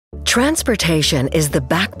Transportation is the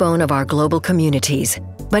backbone of our global communities,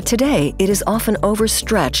 but today it is often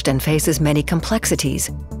overstretched and faces many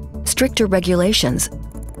complexities. Stricter regulations,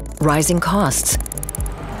 rising costs,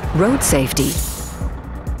 road safety,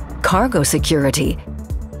 cargo security,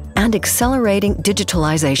 and accelerating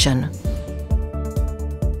digitalization.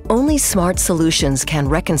 Only smart solutions can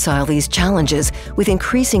reconcile these challenges with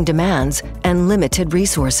increasing demands and limited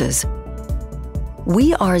resources.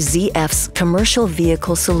 We are ZF's Commercial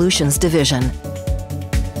Vehicle Solutions division.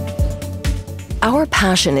 Our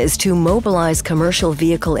passion is to mobilize commercial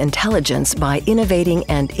vehicle intelligence by innovating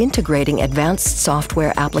and integrating advanced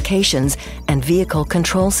software applications and vehicle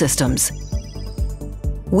control systems.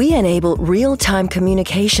 We enable real-time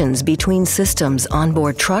communications between systems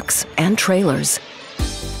onboard trucks and trailers.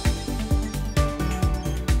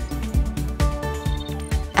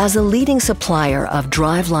 As a leading supplier of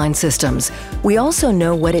driveline systems, we also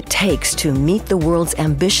know what it takes to meet the world's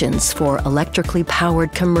ambitions for electrically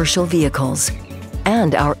powered commercial vehicles.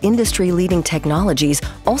 And our industry-leading technologies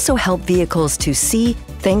also help vehicles to see,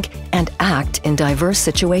 think, and act in diverse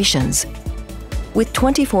situations. With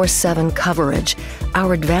 24/7 coverage,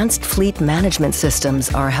 our advanced fleet management systems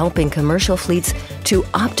are helping commercial fleets to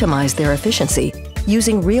optimize their efficiency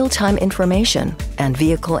using real-time information and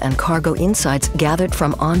vehicle and cargo insights gathered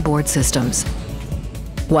from onboard systems.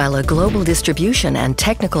 While a global distribution and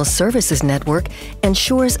technical services network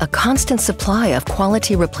ensures a constant supply of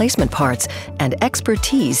quality replacement parts and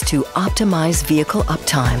expertise to optimize vehicle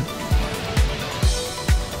uptime.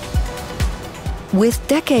 With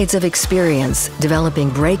decades of experience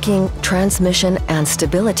developing braking, transmission, and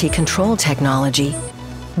stability control technology,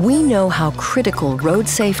 we know how critical road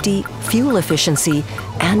safety, fuel efficiency,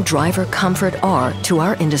 and driver comfort are to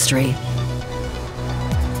our industry.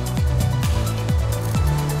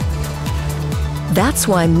 That's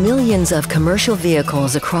why millions of commercial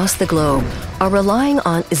vehicles across the globe are relying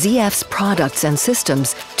on ZF's products and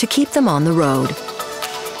systems to keep them on the road.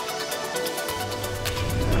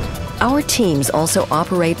 Our teams also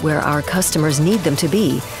operate where our customers need them to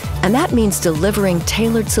be, and that means delivering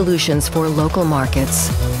tailored solutions for local markets.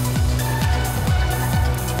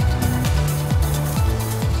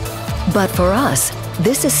 But for us,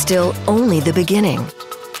 this is still only the beginning.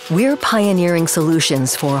 We're pioneering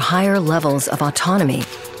solutions for higher levels of autonomy,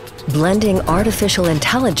 blending artificial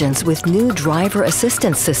intelligence with new driver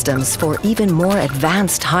assistance systems for even more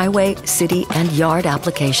advanced highway, city, and yard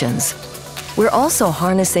applications. We're also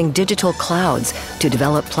harnessing digital clouds to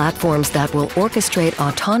develop platforms that will orchestrate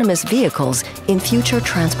autonomous vehicles in future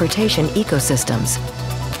transportation ecosystems.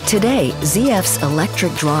 Today, ZF's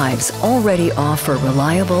electric drives already offer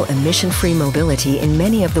reliable, emission-free mobility in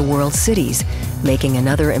many of the world's cities, making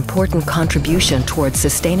another important contribution towards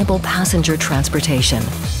sustainable passenger transportation.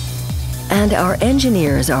 And our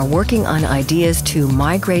engineers are working on ideas to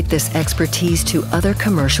migrate this expertise to other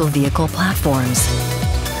commercial vehicle platforms.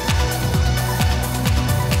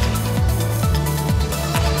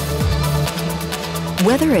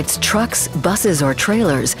 Whether it's trucks, buses, or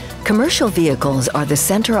trailers, commercial vehicles are the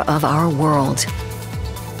center of our world.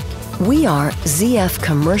 We are ZF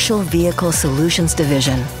Commercial Vehicle Solutions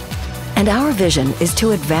Division, and our vision is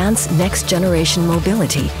to advance next-generation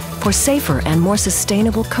mobility for safer and more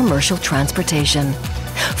sustainable commercial transportation.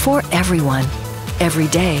 For everyone, every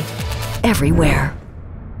day, everywhere.